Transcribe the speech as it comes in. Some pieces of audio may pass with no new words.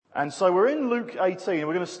And so we're in Luke 18, and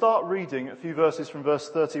we're going to start reading a few verses from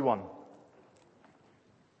verse 31.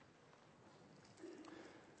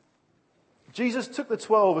 Jesus took the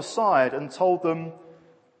 12 aside and told them,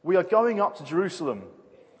 "We are going up to Jerusalem,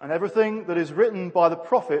 and everything that is written by the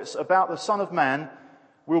prophets about the Son of Man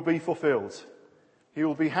will be fulfilled. He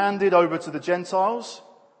will be handed over to the Gentiles.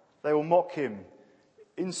 They will mock him,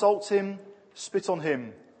 insult him, spit on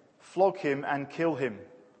him, flog him, and kill him.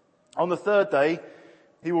 On the third day,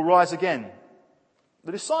 he will rise again."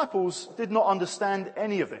 The disciples did not understand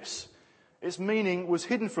any of this. Its meaning was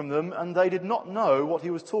hidden from them, and they did not know what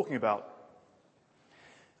he was talking about.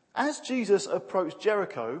 As Jesus approached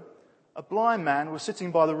Jericho, a blind man was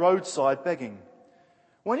sitting by the roadside begging.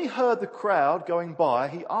 When he heard the crowd going by,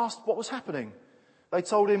 he asked what was happening. They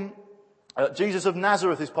told him, Jesus of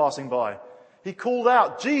Nazareth is passing by. He called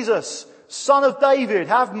out, "Jesus, Son of David,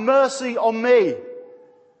 have mercy on me."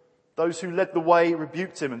 Those who led the way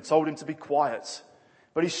rebuked him and told him to be quiet.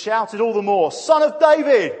 But he shouted all the more, "Son of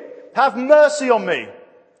David, have mercy on me."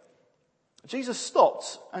 Jesus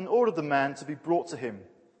stopped and ordered the man to be brought to him.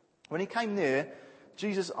 When he came near,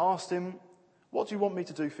 Jesus asked him, "What do you want me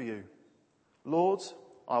to do for you?" "Lord,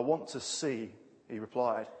 I want to see," he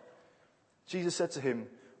replied. Jesus said to him,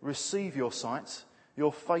 "Receive your sight.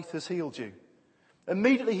 Your faith has healed you."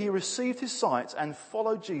 Immediately he received his sight and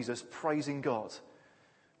followed Jesus, praising God.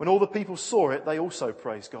 When all the people saw it, they also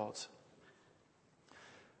praised God.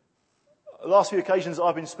 The last few occasions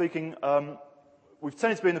I've been speaking, we've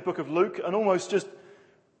tended to be in the book of Luke and almost just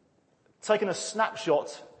taken a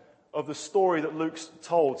snapshot of the story that Luke's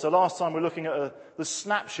told. So last time we're looking at the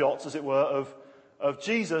snapshots, as it were, of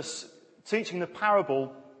Jesus teaching the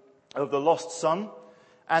parable of the lost son.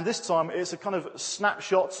 And this time it's a kind of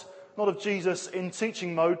snapshot, not of Jesus in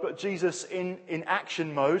teaching mode, but Jesus in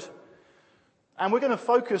action mode. And we're going to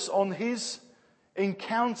focus on his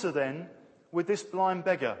encounter then with this blind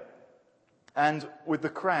beggar and with the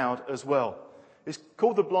crowd as well. It's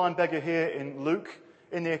called the blind beggar here in Luke.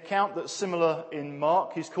 In the account that's similar in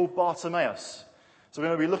Mark, he's called Bartimaeus. So we're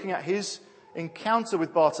going to be looking at his encounter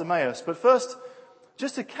with Bartimaeus. But first,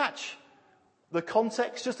 just to catch the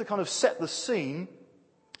context, just to kind of set the scene,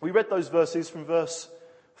 we read those verses from verse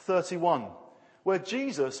 31, where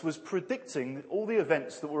Jesus was predicting all the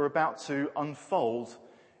events that were about to unfold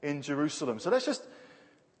in Jerusalem. So let's just,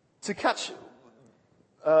 to catch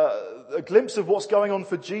a glimpse of what's going on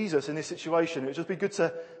for Jesus in this situation, it would just be good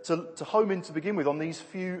to home in to begin with on these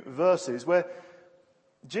few verses where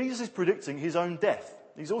Jesus is predicting his own death.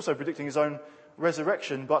 He's also predicting his own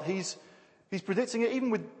resurrection, but he's predicting it even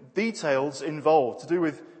with details involved to do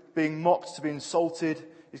with being mocked, to be insulted.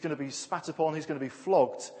 He's going to be spat upon, he's going to be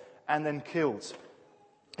flogged and then killed.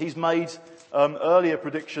 He's made earlier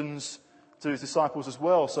predictions to his disciples as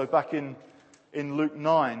well. So back in Luke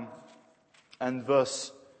 9 and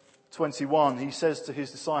verse 21, he says to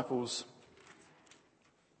his disciples,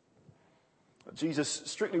 Jesus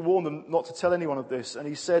strictly warned them not to tell anyone of this, and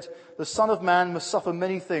he said, "The Son of Man must suffer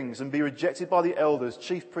many things and be rejected by the elders,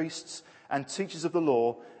 chief priests and teachers of the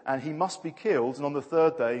law, and he must be killed and on the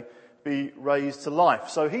third day be raised to life."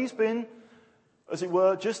 So he's been, as it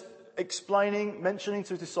were, just explaining, mentioning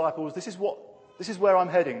to his disciples, this is where I'm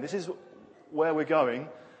heading, this is where we're going.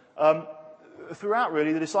 Throughout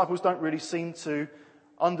really, the disciples don't really seem to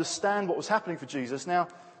understand what was happening for Jesus. Now,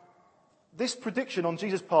 this prediction on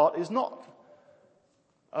Jesus' part is not,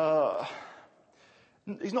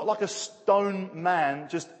 he's not like a stone man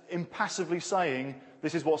just impassively saying,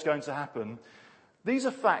 this is what's going to happen. These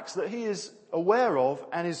are facts that he is aware of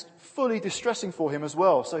and is fully distressing for him as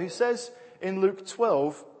well. So he says in Luke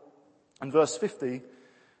 12 and verse 50,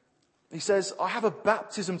 he says, "I have a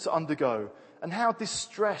baptism to undergo, and how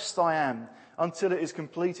distressed I am until it is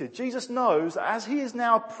completed." Jesus knows that as he is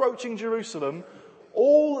now approaching Jerusalem,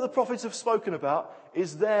 all that the prophets have spoken about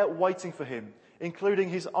is there waiting for him, including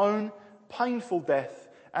his own painful death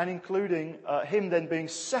and including him then being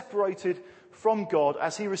separated from God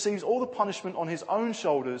as he receives all the punishment on his own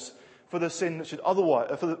shoulders for the sin that should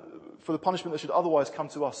otherwise, for the punishment that should otherwise come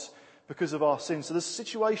to us because of our sin. So the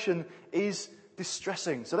situation is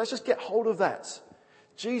distressing. So let's just get hold of that.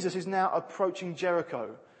 Jesus is now approaching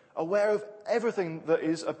Jericho, aware of everything that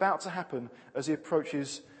is about to happen as he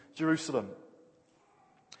approaches Jerusalem.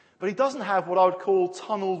 But he doesn't have what I would call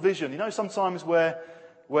tunnel vision. You know, sometimes where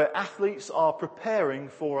athletes are preparing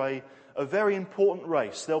for a very important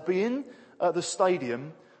race, they'll be in the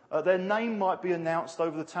stadium, their name might be announced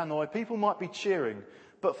over the tannoy, people might be cheering,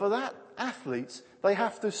 but for that athlete, they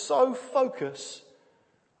have to so focus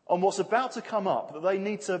on what's about to come up that they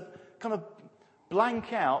need to kind of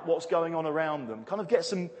blank out what's going on around them, kind of get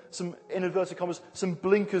some in inverted commas, some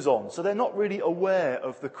blinkers on. So they're not really aware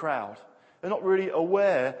of the crowd. They're not really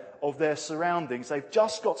aware of their surroundings. They've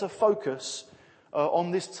just got to focus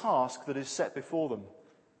on this task that is set before them.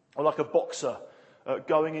 Or like a boxer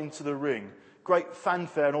going into the ring. Great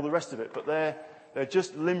fanfare and all the rest of it, but they're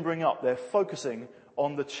just limbering up. They're focusing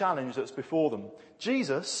on the challenge that's before them.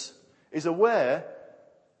 Jesus is aware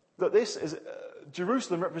that this is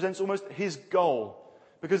Jerusalem represents almost his goal,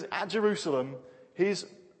 because at Jerusalem his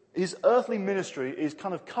earthly ministry is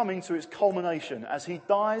kind of coming to its culmination as he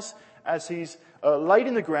dies, as he's laid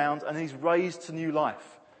in the ground and he's raised to new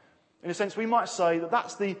life. In a sense, we might say that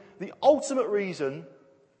that's the ultimate reason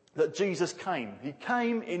that Jesus came. He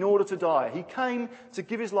came in order to die. He came to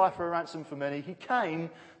give his life for a ransom for many. He came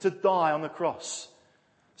to die on the cross.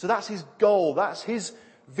 So that's his goal. That's his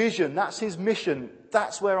vision. That's his mission.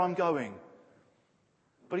 That's where I'm going.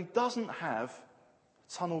 But he doesn't have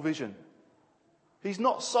tunnel vision. He's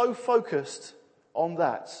not so focused on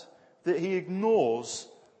that he ignores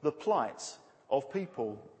the plight of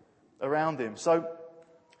people around him. So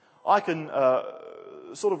I can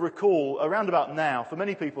sort of recall around about now, for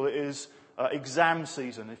many people it is exam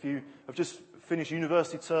season. If you have just finished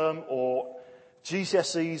university term or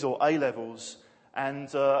GCSEs or A-levels, and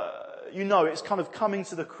it's kind of coming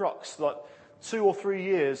to the crux, like 2 or 3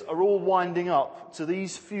 years are all winding up to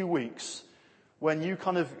these few weeks when you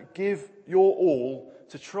kind of give your all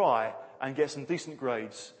to try and get some decent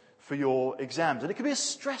grades for your exams. And it can be a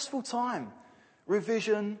stressful time.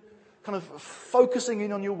 Revision, kind of focusing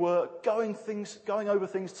in on your work, going over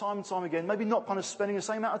things time and time again, maybe not kind of spending the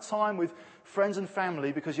same amount of time with friends and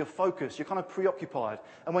family because you're focused, you're kind of preoccupied.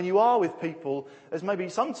 And when you are with people, there's maybe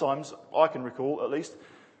sometimes, I can recall at least,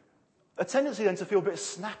 a tendency then to feel a bit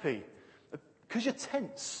snappy because you're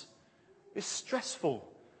tense. It's stressful.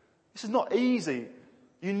 This is not easy.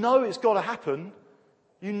 You know it's got to happen.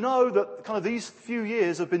 You know that kind of these few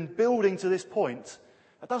years have been building to this point.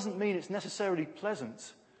 That doesn't mean it's necessarily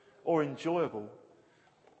pleasant or enjoyable.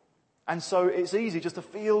 And so it's easy just to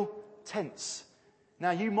feel tense.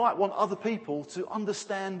 Now you might want other people to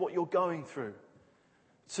understand what you're going through,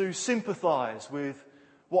 to sympathise with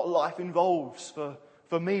what life involves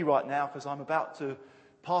for me right now because I'm about to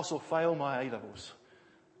pass or fail my A-levels.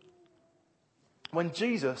 When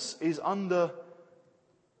Jesus is under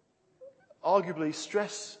arguably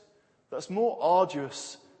stress that's more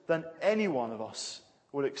arduous than any one of us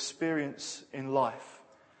will experience in life,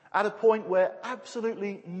 at a point where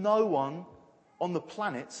absolutely no one on the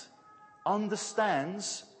planet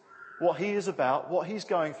understands what he is about, what he's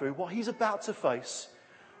going through, what he's about to face,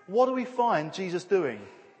 what do we find Jesus doing?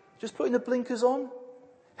 Just putting the blinkers on?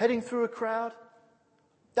 Heading through a crowd?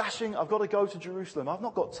 Dashing, I've got to go to Jerusalem. I've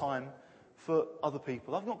not got time for other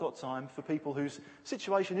people. I've not got time for people whose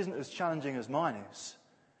situation isn't as challenging as mine is.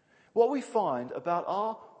 What we find about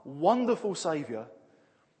our wonderful Saviour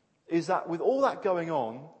is that with all that going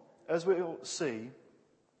on, as we'll see,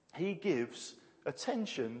 he gives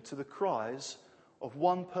attention to the cries of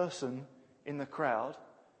one person in the crowd,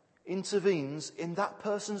 intervenes in that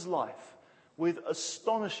person's life with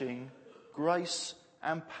astonishing grace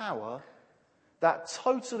and power that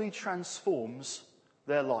totally transforms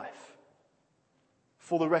their life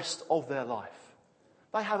for the rest of their life.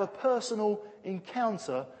 They have a personal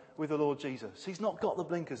encounter with the Lord Jesus. He's not got the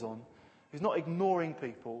blinkers on. He's not ignoring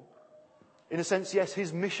people. In a sense, yes,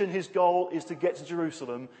 his mission, his goal is to get to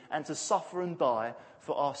Jerusalem and to suffer and die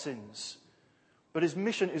for our sins. But his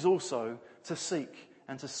mission is also to seek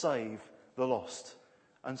and to save the lost.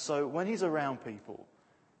 And so when he's around people,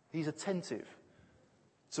 he's attentive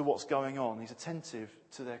to what's going on. He's attentive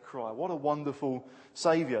to their cry. What a wonderful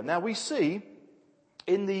Saviour. Now we see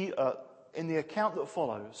in the account that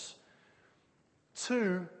follows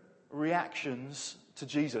 2 reactions to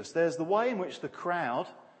Jesus. There's the way in which the crowd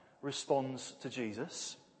responds to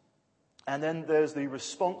Jesus, and then there's the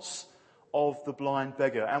response of the blind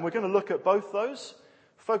beggar. And we're going to look at both those,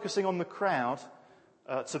 focusing on the crowd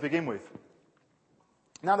to begin with.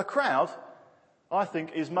 Now the crowd, I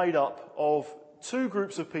think, is made up of 2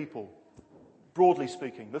 groups of people, broadly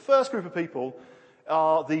speaking. The first group of people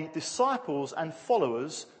are the disciples and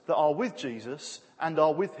followers that are with Jesus and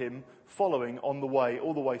are with him following on the way,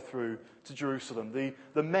 all the way through to Jerusalem.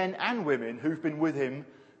 The men and women who've been with him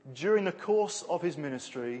during the course of his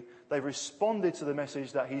ministry. They've responded to the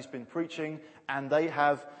message that he's been preaching, and they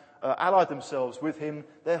have allied themselves with him.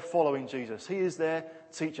 They're following Jesus. He is their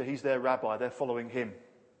teacher. He's their rabbi. They're following him.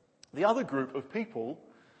 The other group of people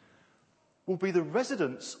will be the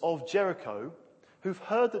residents of Jericho who've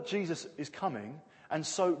heard that Jesus is coming, and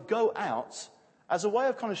so go out As a way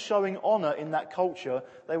of kind of showing honour in that culture,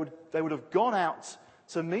 they would have gone out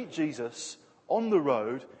to meet Jesus on the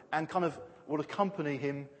road and kind of would accompany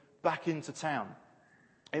him back into town.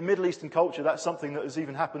 In Middle Eastern culture, that's something that has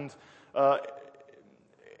even happened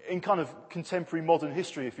in kind of contemporary modern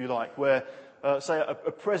history, if you like, where, say,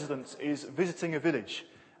 a president is visiting a village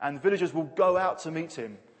and villagers will go out to meet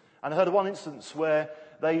him. And I heard of one instance where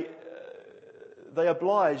they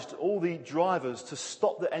obliged all the drivers to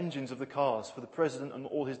stop the engines of the cars for the president and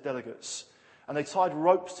all his delegates. And they tied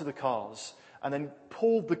ropes to the cars and then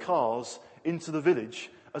pulled the cars into the village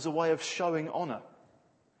as a way of showing honour.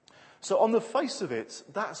 So on the face of it,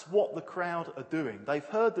 that's what the crowd are doing. They've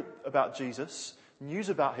heard about Jesus, news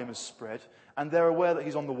about him has spread, and they're aware that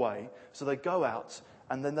he's on the way. So they go out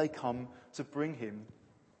and then they come to bring him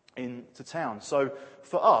into town. So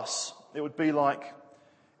for us, it would be like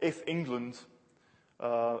if England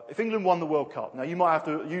won the World Cup. Now, you might have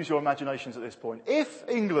to use your imaginations at this point. If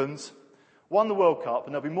England won the World Cup,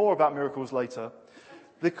 and there'll be more about miracles later,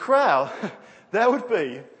 the crowd, there would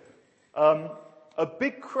be a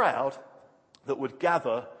big crowd that would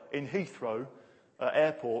gather in Heathrow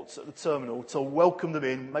airports at the terminal to welcome them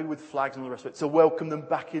in, maybe with flags and all the rest of it, to welcome them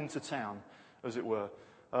back into town, as it were.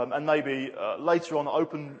 And maybe later on,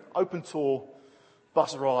 open tour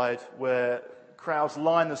bus ride where crowds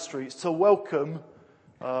line the streets to welcome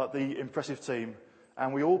the impressive team,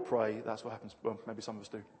 and we all pray that's what happens. Well, maybe some of us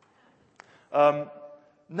do.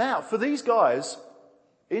 Now, for these guys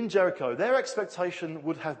in Jericho, their expectation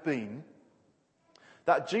would have been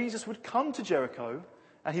that Jesus would come to Jericho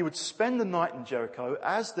and he would spend the night in Jericho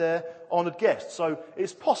as their honoured guest. So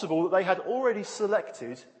it's possible that they had already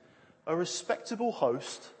selected a respectable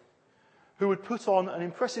host who would put on an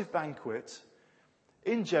impressive banquet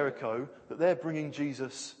in Jericho that they're bringing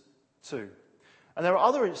Jesus to. And there are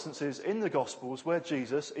other instances in the Gospels where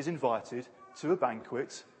Jesus is invited to a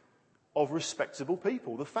banquet of respectable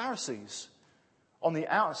people, the Pharisees, on the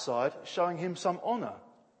outside showing him some honour,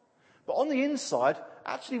 but on the inside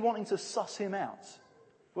actually wanting to suss him out,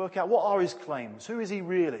 work out what are his claims, who is he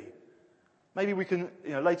really. Maybe we can,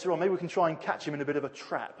 later on, maybe we can try and catch him in a bit of a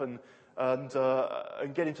trap and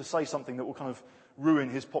get him to say something that will kind of ruin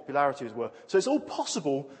his popularity as well. So it's all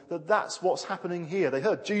possible that that's what's happening here. They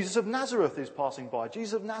heard Jesus of Nazareth is passing by.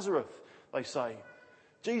 Jesus of Nazareth, they say.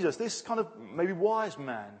 Jesus, this kind of maybe wise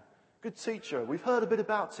man, good teacher. We've heard a bit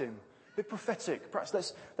about him, a bit prophetic.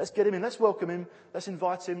 Perhaps let's get him in, let's welcome him, let's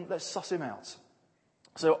invite him, let's suss him out.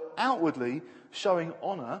 So outwardly showing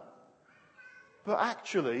honour, but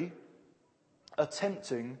actually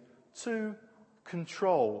attempting to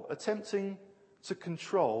control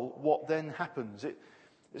what then happens.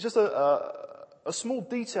 It's just a small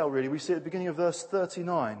detail, really. We see at the beginning of verse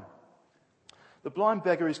 39. The blind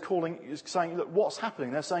beggar is saying, look, what's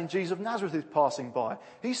happening? They're saying Jesus of Nazareth is passing by.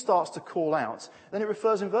 He starts to call out. Then it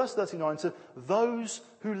refers in verse 39 to those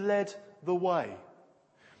who led the way.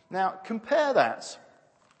 Now, compare that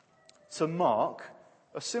to Mark,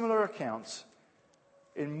 a similar account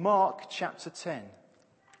in Mark chapter 10.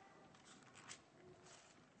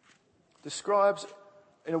 Describes,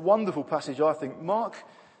 in a wonderful passage, I think, Mark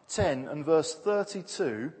 10 and verse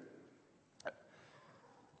 32,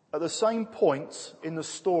 at the same point in the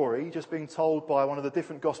story, just being told by one of the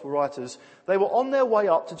different gospel writers, they were on their way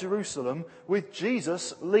up to Jerusalem with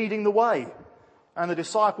Jesus leading the way. And the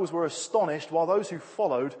disciples were astonished while those who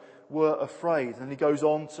followed were afraid. And he goes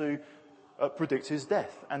on to predict his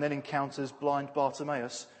death and then encounters blind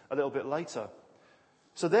Bartimaeus a little bit later.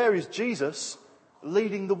 So there is Jesus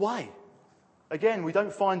leading the way. Again, we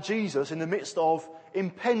don't find Jesus in the midst of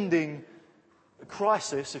impending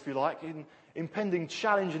crisis, if you like, impending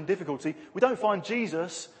challenge and difficulty. We don't find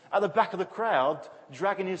Jesus at the back of the crowd,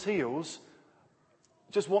 dragging his heels,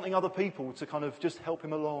 just wanting other people to kind of just help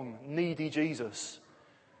him along. Needy Jesus.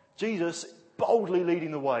 Jesus boldly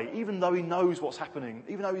leading the way, even though he knows what's happening,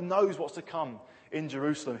 even though he knows what's to come in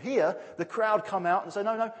Jerusalem. Here, the crowd come out and say,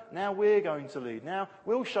 no, now we're going to lead. Now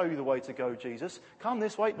we'll show you the way to go, Jesus. Come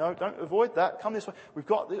this way. No, don't avoid that. Come this way. We've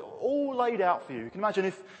got it all laid out for you. You can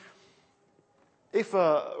imagine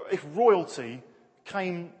if royalty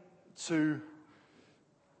came to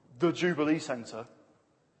the Jubilee Centre,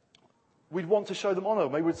 we'd want to show them honour.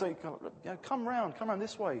 Maybe we'd say, come round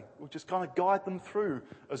this way. We'll just kind of guide them through,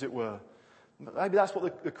 as it were. Maybe that's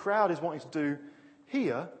what the crowd is wanting to do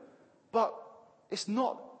here, but it's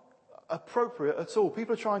not appropriate at all.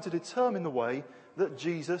 People are trying to determine the way that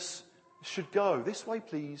Jesus should go. This way,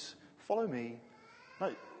 please. Follow me.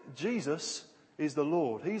 No, Jesus is the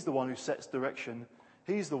Lord. He's the one who sets direction.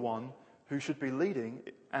 He's the one who should be leading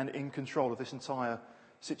and in control of this entire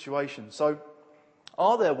situation. So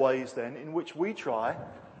Are there ways then in which we try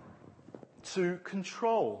to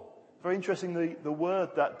control? Very interesting, the word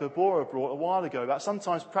that Deborah brought a while ago, about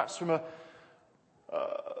sometimes perhaps from a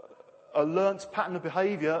learnt pattern of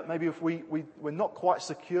behaviour, maybe if we're not quite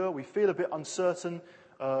secure, we feel a bit uncertain,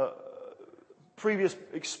 previous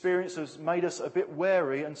experience has made us a bit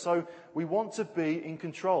wary, and so we want to be in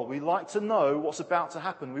control. We like to know what's about to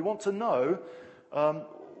happen. We want to know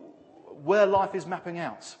where life is mapping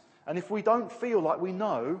out. And if we don't feel like we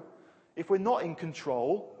know, if we're not in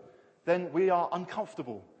control, then we are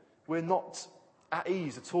uncomfortable. We're not at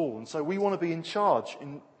ease at all. And so we want to be in charge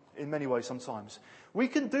in many ways sometimes. We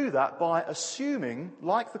can do that by assuming,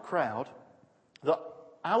 like the crowd, that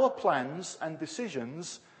our plans and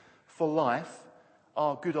decisions for life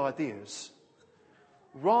are good ideas,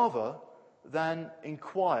 rather than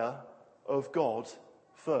inquire of God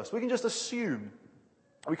first. We can just assume.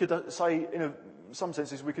 We could say, in some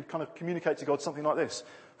senses, we could kind of communicate to God something like this.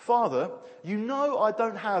 Father, you know I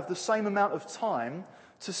don't have the same amount of time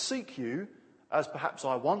to seek you as perhaps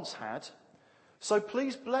I once had. So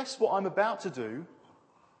please bless what I'm about to do.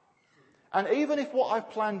 And even if what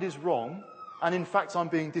I've planned is wrong, and in fact I'm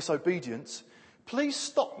being disobedient, please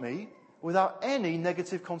stop me without any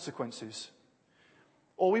negative consequences.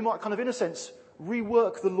 Or we might kind of, in a sense,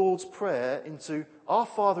 rework the Lord's Prayer into, Our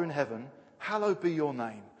Father in heaven, hallowed be your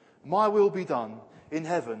name. My will be done in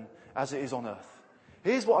heaven as it is on earth.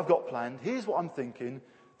 Here's what I've got planned. Here's what I'm thinking.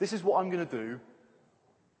 This is what I'm going to do.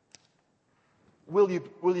 Will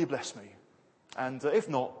you bless me? And if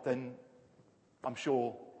not, then I'm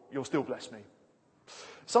sure you'll still bless me.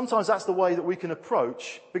 Sometimes that's the way that we can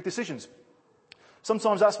approach big decisions.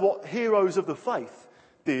 Sometimes that's what heroes of the faith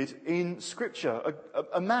did in Scripture.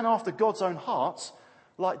 A man after God's own heart,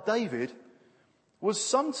 like David, was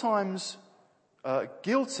sometimes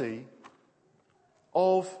guilty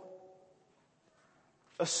of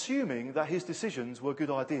assuming that his decisions were good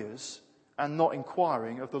ideas and not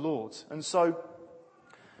inquiring of the Lord. And so,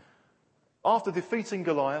 after defeating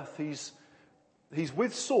Goliath, he's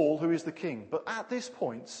with Saul, who is the king. But at this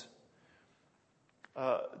point,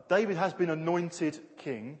 David has been anointed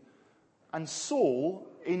king, and Saul,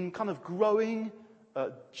 in kind of growing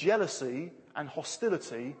jealousy and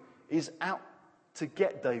hostility, is out to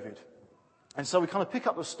get David. And so we kind of pick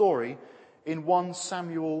up the story in 1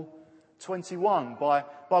 Samuel 21, by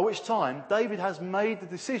which time David has made the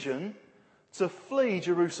decision to flee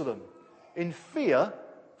Jerusalem in fear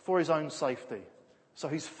for his own safety. So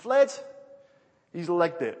he's fled, he's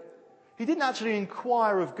legged it. He didn't actually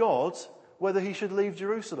inquire of God whether he should leave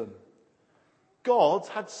Jerusalem. God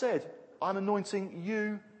had said, I'm anointing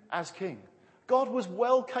you as king. God was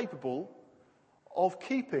well capable of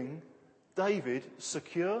keeping David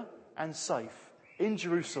secure and safe in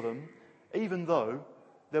Jerusalem, even though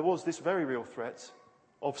there was this very real threat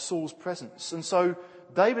of Saul's presence. And so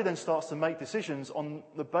David then starts to make decisions on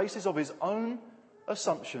the basis of his own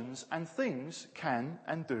assumptions, and things can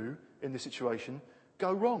and do in this situation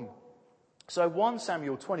go wrong. So 1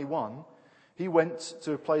 Samuel 21, he went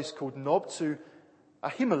to a place called Nob to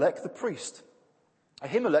Ahimelech the priest.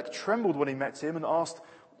 Ahimelech trembled when he met him and asked,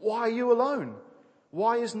 Why are you alone?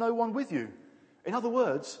 Why is no one with you? In other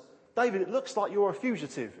words, David, it looks like you're a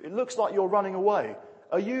fugitive. It looks like you're running away.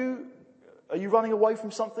 Are you running away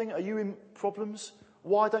from something? Are you in problems?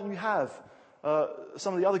 Why don't you have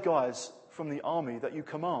some of the other guys from the army that you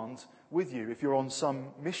command with you if you're on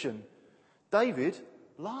some mission? David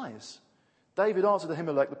lies. David answered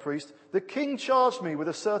Ahimelech the priest, The king charged me with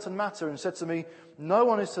a certain matter and said to me, No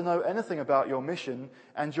one is to know anything about your mission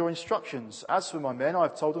and your instructions. As for my men, I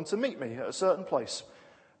have told them to meet me at a certain place.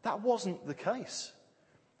 That wasn't the case.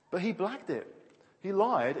 But he blagged it. He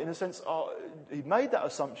lied in a sense. He made that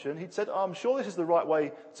assumption. He'd said, I'm sure this is the right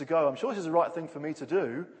way to go. I'm sure this is the right thing for me to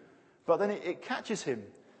do. But then it catches him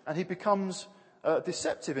and he becomes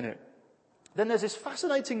deceptive in it. Then there's this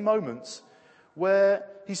fascinating moment where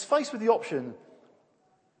he's faced with the option.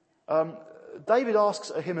 David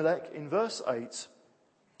asks Ahimelech in verse 8,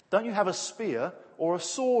 Don't you have a spear or a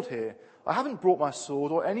sword here? I haven't brought my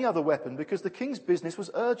sword or any other weapon because the king's business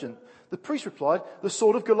was urgent. The priest replied, The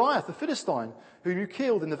sword of Goliath, the Philistine, whom you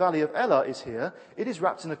killed in the valley of Elah, is here. It is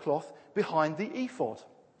wrapped in a cloth behind the ephod.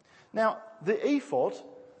 Now, the ephod,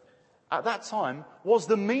 at that time, was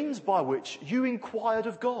the means by which you inquired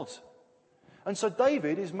of God. And so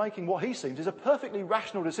David is making what he seems is a perfectly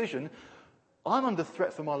rational decision. I'm under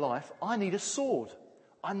threat for my life. I need a sword.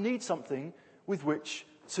 I need something with which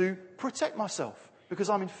to protect myself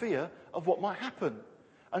because I'm in fear of what might happen.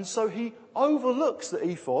 And so he overlooks the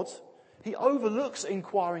ephod. He overlooks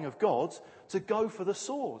inquiring of God to go for the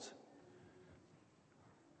sword.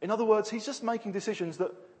 In other words, he's just making decisions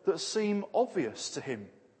that seem obvious to him.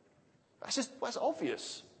 That's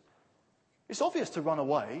obvious. It's obvious to run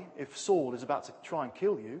away if Saul is about to try and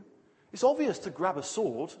kill you. It's obvious to grab a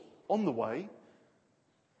sword on the way.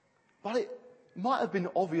 But it might have been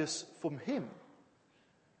obvious from him.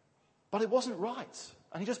 But it wasn't right.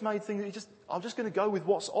 And he just made things, I'm just going to go with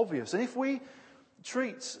what's obvious. And if we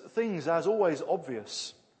treat things as always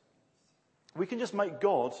obvious, we can just make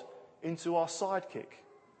God into our sidekick.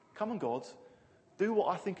 Come on, God, do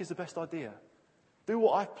what I think is the best idea. Do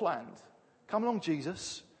what I've planned. Come along,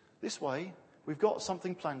 Jesus, this way. We've got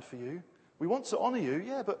something planned for you. We want to honour you,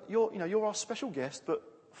 yeah, but you're our special guest, but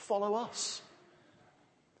follow us.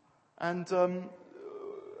 And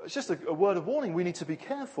it's just a word of warning. We need to be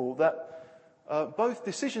careful that both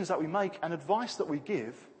decisions that we make and advice that we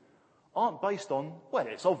give aren't based on, well,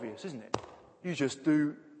 it's obvious, isn't it? You just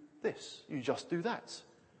do this. You just do that.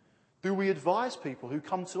 Do we advise people who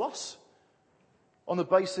come to us on the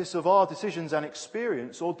basis of our decisions and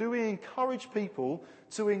experience, or do we encourage people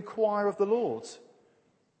to inquire of the Lord?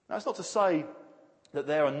 Now, it's not to say that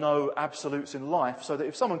there are no absolutes in life, so that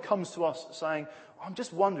if someone comes to us saying, I'm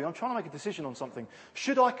just wondering, I'm trying to make a decision on something.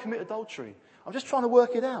 Should I commit adultery? I'm just trying to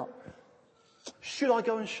work it out. Should I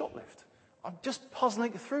go and shoplift? I'm just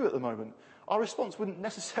puzzling it through at the moment. Our response wouldn't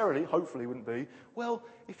necessarily, hopefully wouldn't be, well,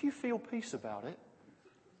 if you feel peace about it,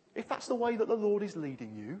 if that's the way that the Lord is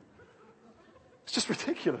leading you, it's just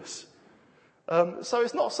ridiculous. So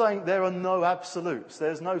it's not saying there are no absolutes.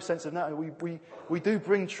 There's no sense of that. We do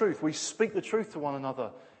bring truth. We speak the truth to one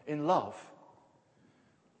another in love.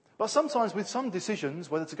 But sometimes with some decisions,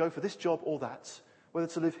 whether to go for this job or that, whether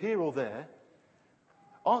to live here or there,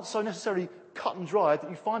 aren't so necessarily cut and dried that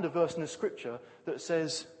you find a verse in the scripture that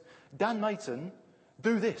says, Dan Mayton,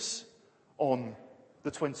 do this on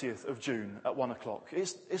the 20th of June at 1 o'clock.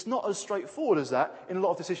 It's not as straightforward as that in a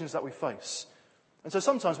lot of decisions that we face. And so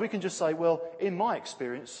sometimes we can just say, well, in my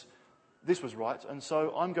experience, this was right, and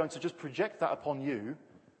so I'm going to just project that upon you.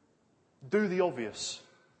 Do the obvious.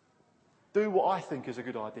 Do what I think is a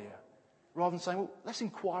good idea. Rather than saying, well, let's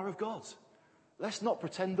inquire of God. Let's not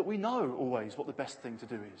pretend that we know always what the best thing to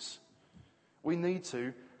do is. We need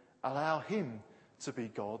to allow him to be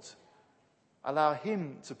God. Allow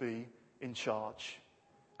him to be in charge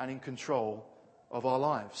and in control of our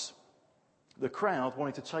lives. The crowd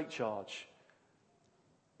wanted to take charge.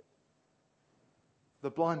 The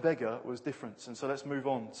blind beggar was different. And so let's move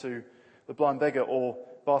on to the blind beggar or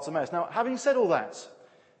Bartimaeus. Now, having said all that,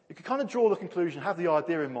 you can kind of draw the conclusion, have the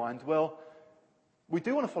idea in mind, well, we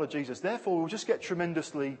do want to follow Jesus, therefore we'll just get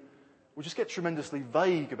tremendously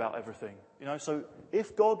vague about everything. So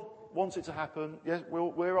if God wants it to happen, yes,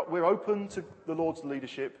 we're open to the Lord's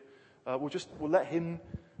leadership. We'll let him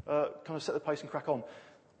kind of set the pace and crack on.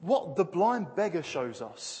 What the blind beggar shows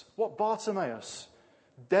us, what Bartimaeus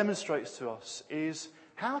demonstrates to us, is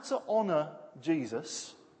how to honour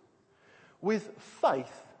Jesus with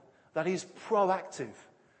faith that is proactive.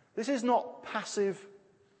 This is not passive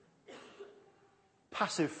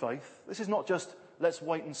faith. This is not just let's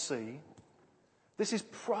wait and see. This is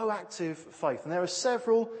proactive faith. And there are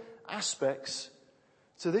several aspects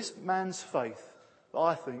to this man's faith that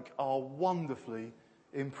I think are wonderfully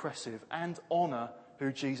impressive and honour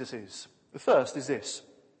who Jesus is. The first is this.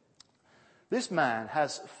 This man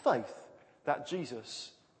has faith that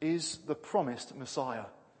Jesus is the promised Messiah.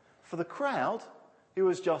 For the crowd, he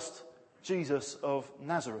was just Jesus of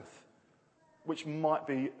Nazareth, which might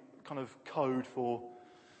be kind of code for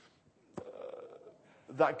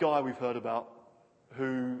that guy we've heard about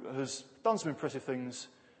who has done some impressive things,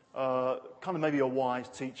 kind of maybe a wise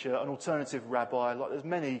teacher, an alternative rabbi. Like there's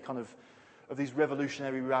many kind of these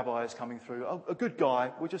revolutionary rabbis coming through. A good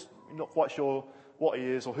guy, we're just not quite sure what he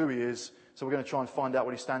is or who he is, so we're going to try and find out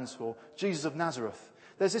what he stands for. Jesus of Nazareth.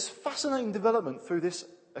 There's this fascinating development through this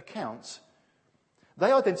account.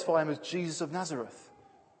 They identify him as Jesus of Nazareth.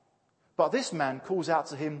 But this man calls out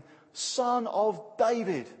to him, Son of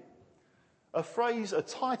David. A phrase, a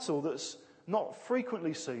title that's not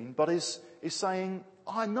frequently seen, but is saying,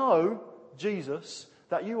 I know, Jesus,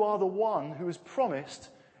 that you are the one who was promised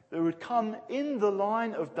that would come in the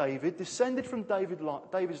line of David, descended from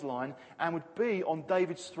David's line, and would be on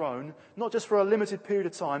David's throne, not just for a limited period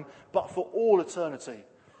of time, but for all eternity.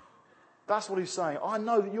 That's what he's saying. I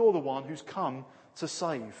know that you're the one who's come to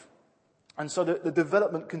save. And so the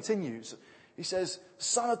development continues. He says,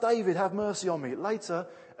 Son of David, have mercy on me. Later,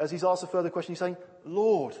 as he's asked a further question, he's saying,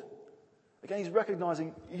 Lord. Again, he's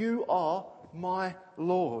recognizing, you are my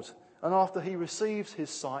Lord. And after he receives his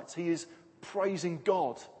sight, he is praising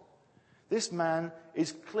God. This man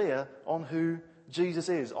is clear on who Jesus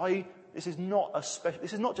is, i.e., this is not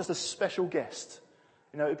just a special guest.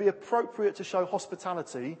 It'd be appropriate to show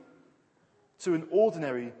hospitality to an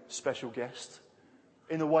ordinary special guest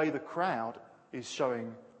in the way the crowd is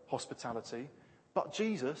showing hospitality. But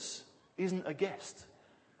Jesus isn't a guest.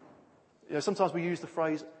 Sometimes we use the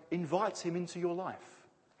phrase, invite him into your life.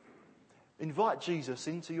 Invite Jesus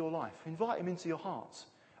into your life. Invite him into your heart.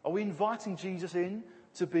 Are we inviting Jesus in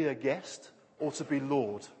to be a guest or to be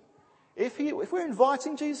Lord? If we're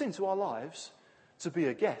inviting Jesus into our lives to be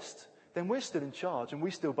a guest, then we're still in charge and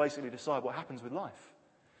we still basically decide what happens with life.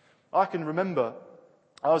 I can remember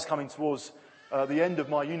I was coming towards the end of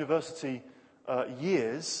my university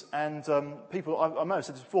years, and people, I may have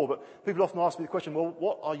said this before, but people often ask me the question, well,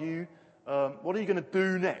 what are you going to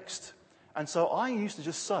do next? And so I used to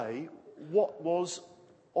just say what was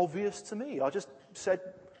obvious to me. I just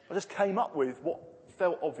came up with what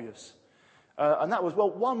felt obvious. And that was,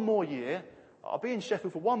 well, one more year. I'll be in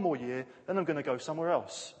Sheffield for one more year, then I'm going to go somewhere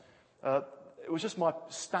else. It was just my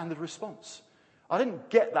standard response. I didn't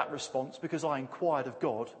get that response because I inquired of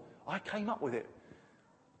God. I came up with it.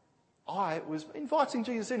 I was inviting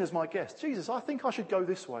Jesus in as my guest. Jesus, I think I should go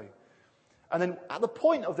this way. And then at the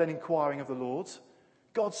point of then inquiring of the Lord,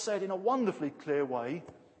 God said in a wonderfully clear way,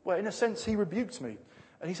 well, in a sense, he rebuked me.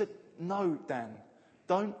 And he said, no, Dan,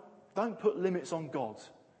 don't put limits on God.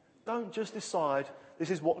 Don't just decide this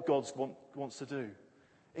is what God wants to do.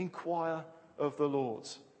 Inquire of the Lord.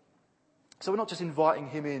 So we're not just inviting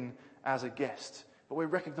him in as a guest, but we're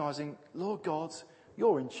recognizing, Lord God,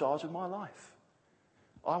 you're in charge of my life.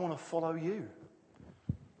 I want to follow you.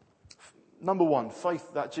 Number one,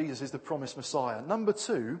 faith that Jesus is the promised Messiah. Number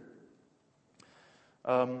two,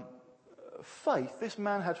 faith. This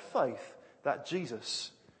man had faith that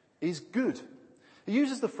Jesus is good. He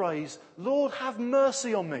uses the phrase, Lord, have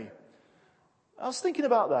mercy on me. I was thinking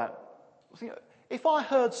about that. If I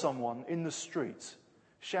heard someone in the street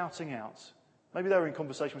shouting out, maybe they were in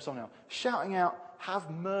conversation with someone else, shouting out,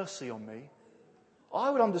 have mercy on me,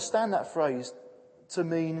 I would understand that phrase to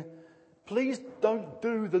mean, please don't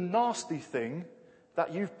do the nasty thing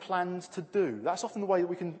that you've planned to do. That's often the way that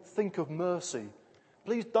we can think of mercy.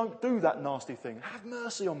 Please don't do that nasty thing. Have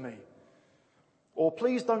mercy on me. Or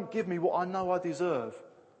please don't give me what I know I deserve.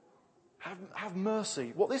 Have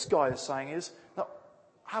mercy. What this guy is saying is, no,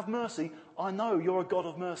 have mercy. I know you're a God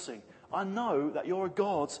of mercy. I know that you're a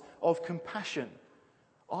God of compassion.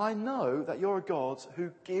 I know that you're a God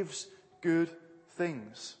who gives good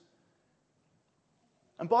things.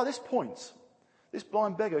 And by this point, this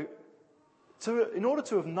blind beggar, in order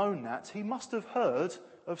to have known that, he must have heard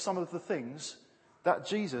of some of the things that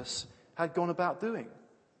Jesus had gone about doing.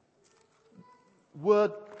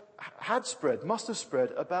 Word must have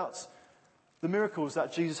spread about the miracles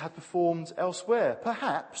that Jesus had performed elsewhere.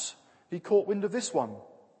 Perhaps he caught wind of this one.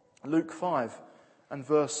 Luke 5 and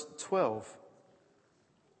verse 12.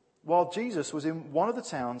 While Jesus was in one of the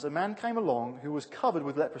towns, a man came along who was covered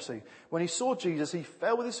with leprosy. When he saw Jesus, he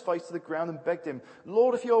fell with his face to the ground and begged him,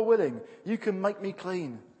 Lord, if you're willing, you can make me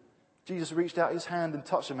clean. Jesus reached out his hand and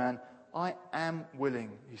touched the man. I am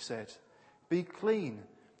willing, he said. Be clean.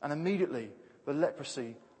 And immediately the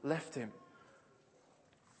leprosy left him.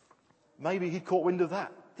 Maybe he caught wind of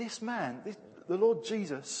that. This man, the Lord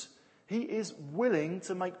Jesus, he is willing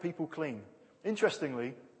to make people clean.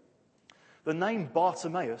 Interestingly, the name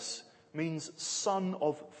Bartimaeus means son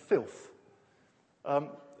of filth.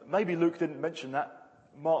 Maybe Luke didn't mention that.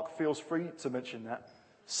 Mark feels free to mention that.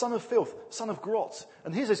 Son of filth, son of grot.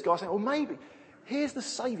 And here's this guy saying, well, maybe, here's the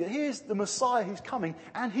Saviour, here's the Messiah who's coming,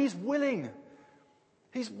 and he's willing.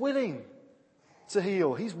 He's willing to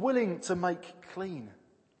heal. He's willing to make clean.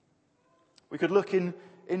 We could look in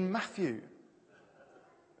Matthew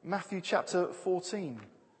chapter 14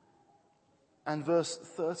 and verse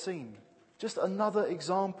 13. Just another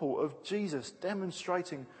example of Jesus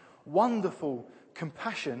demonstrating wonderful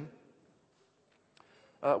compassion.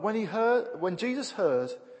 When Jesus heard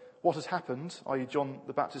what had happened, i.e. John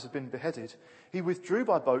the Baptist had been beheaded, he withdrew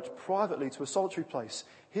by boat privately to a solitary place.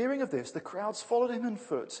 Hearing of this, the crowds followed him on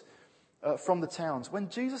foot from the towns. When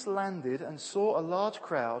Jesus landed and saw a large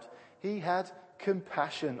crowd, he had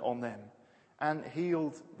compassion on them and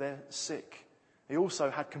healed their sick. He also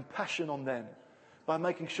had compassion on them by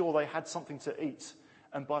making sure they had something to eat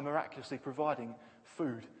and by miraculously providing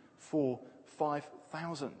food for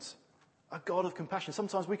 5,000. A God of compassion.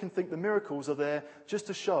 Sometimes we can think the miracles are there just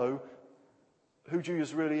to show who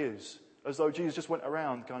Jesus really is. As though Jesus just went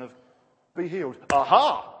around kind of, be healed.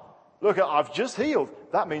 Aha! Look, I've just healed.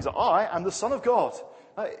 That means that I am the Son of God.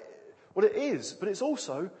 Well, it is, but it's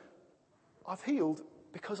also, I've healed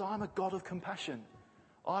because I'm a God of compassion.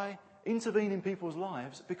 I intervene in people's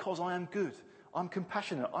lives because I am good. I'm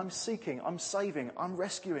compassionate. I'm seeking. I'm saving. I'm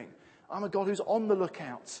rescuing. I'm a God who's on the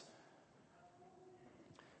lookout.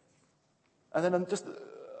 And then just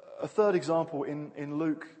a third example in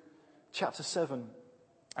Luke chapter 7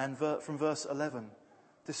 and from verse 11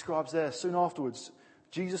 describes there, soon afterwards,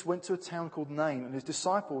 Jesus went to a town called Nain, and his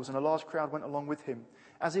disciples and a large crowd went along with him.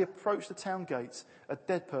 As he approached the town gate, a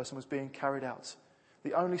dead person was being carried out,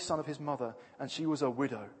 the only son of his mother, and she was a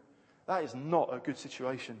widow. That is not a good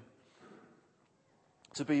situation.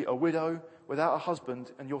 To be a widow without a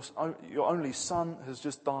husband and your only son has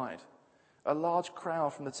just died. A large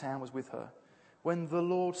crowd from the town was with her. When the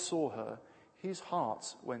Lord saw her, his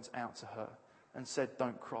heart went out to her and said,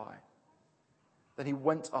 "Don't cry." Then he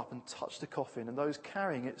went up and touched the coffin, and those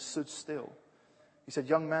carrying it stood still. He said,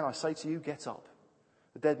 "Young man, I say to you, get up."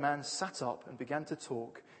 The dead man sat up and began to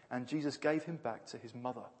talk, and Jesus gave him back to his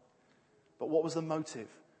mother. But what was the motive?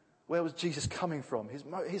 Where was Jesus coming from?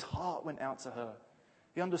 His heart went out to her.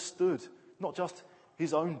 He understood not just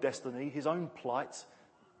his own destiny, his own plight,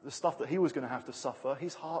 the stuff that he was going to have to suffer.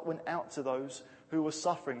 His heart went out to those who were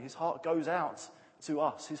suffering. His heart goes out to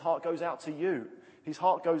us. His heart goes out to you. His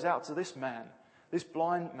heart goes out to this man, this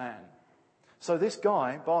blind man. So this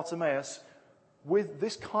guy, Bartimaeus, with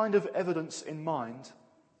this kind of evidence in mind,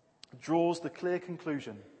 draws the clear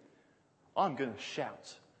conclusion, I'm going to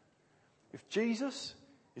shout. If Jesus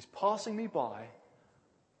is passing me by,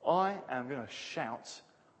 I am going to shout,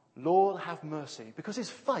 "Lord, have mercy." Because his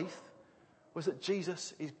faith was that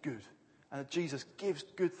Jesus is good and that Jesus gives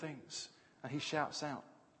good things, and he shouts out.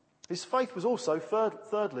 His faith was also,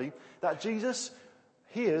 thirdly, that Jesus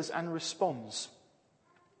hears and responds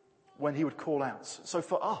when he would call out. So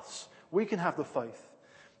for us, we can have the faith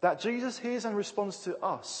that Jesus hears and responds to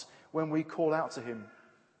us when we call out to him.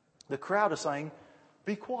 The crowd are saying,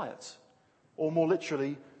 "Be quiet," or more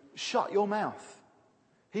literally, "Shut your mouth.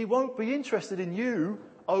 He won't be interested in you,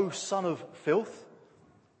 O son of filth.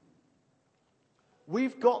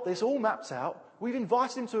 We've got this all mapped out. We've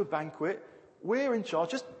invited him to a banquet. We're in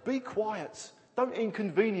charge. Just be quiet. Don't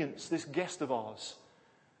inconvenience this guest of ours.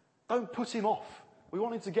 Don't put him off. We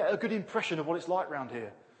want him to get a good impression of what it's like round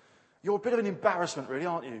here. You're a bit of an embarrassment, really,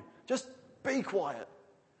 aren't you? Just be quiet."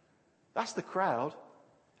 That's the crowd.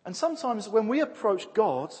 And sometimes when we approach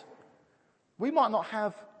God, we might not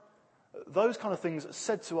have those kind of things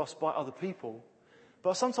said to us by other people.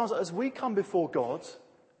 But sometimes as we come before God,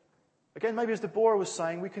 again, maybe as Deborah was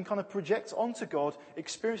saying, we can kind of project onto God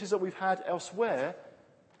experiences that we've had elsewhere.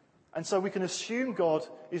 And so we can assume God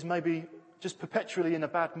is maybe just perpetually in a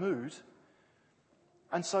bad mood.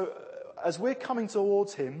 And so as we're coming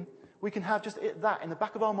towards him, we can have just that in the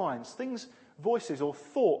back of our minds. Things, voices or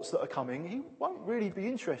thoughts that are coming, he won't really be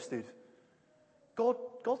interested.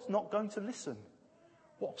 God's not going to listen.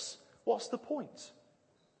 What's the point?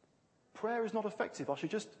 Prayer is not effective. I should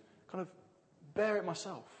just kind of bear it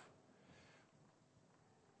myself.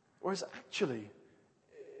 Whereas actually,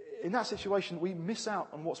 in that situation, we miss out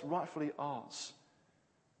on what's rightfully ours.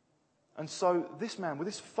 And so this man, with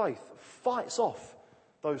his faith, fights off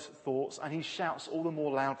those thoughts, and he shouts all the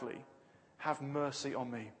more loudly, "Have mercy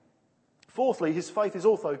on me." Fourthly, his faith is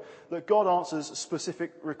also that God answers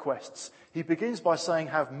specific requests. He begins by saying,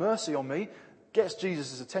 "Have mercy on me," gets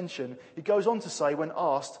Jesus' attention. He goes on to say, when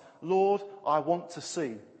asked, "Lord, I want to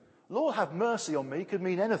see." "Lord, have mercy on me" could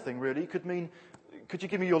mean anything, really. It could mean, "Could you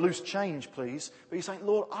give me your loose change, please?" But he's saying,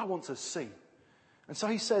 "Lord, I want to see." And so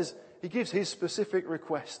he gives his specific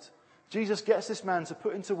request. Jesus gets this man to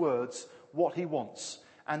put into words what he wants.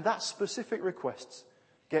 And that specific request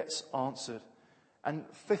gets answered. And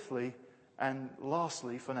fifthly, and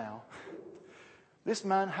lastly for now, this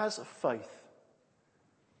man has faith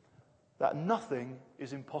that nothing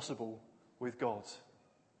is impossible with God.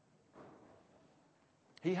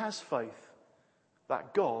 He has faith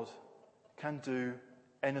that God can do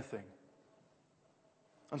anything.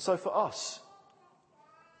 And so for us,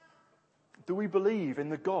 do we believe in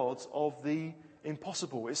the God of the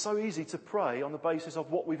impossible? It's so easy to pray on the basis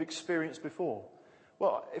of what we've experienced before.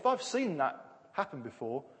 Well, if I've seen that happen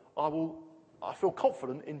before, I feel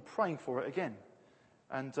confident in praying for it again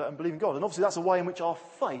and believing God. And obviously that's a way in which our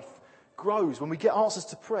faith grows. When we get answers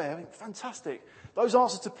to prayer, fantastic. Those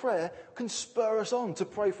answers to prayer can spur us on to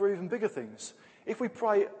pray for even bigger things. If we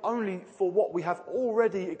pray only for what we have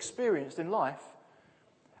already experienced in life,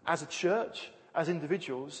 as a church, as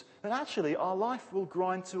individuals, then actually our life will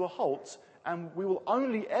grind to a halt and we will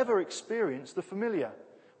only ever experience the familiar.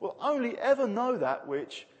 We'll only ever know that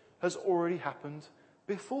which has already happened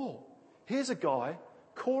before. Here's a guy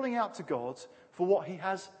calling out to God for what he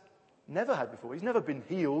has never had before. He's never been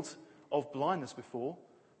healed of blindness before,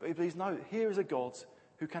 But he believes, no, here is a God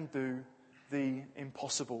who can do the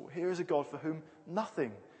impossible. Here is a God for whom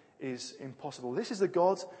nothing is impossible. This is the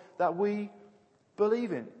God that we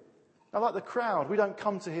believe in. Now, like the crowd, we don't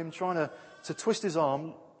come to him trying to twist his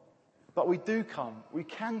arm, but we do come. We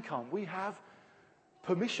can come. We have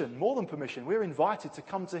permission, more than permission. We're invited to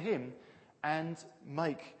come to him and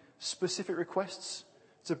make specific requests,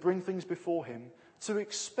 to bring things before him, to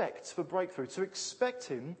expect for breakthrough, to expect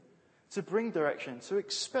him to bring direction, to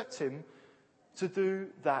expect him to do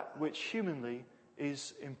that which humanly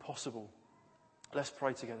is impossible. Let's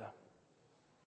pray together.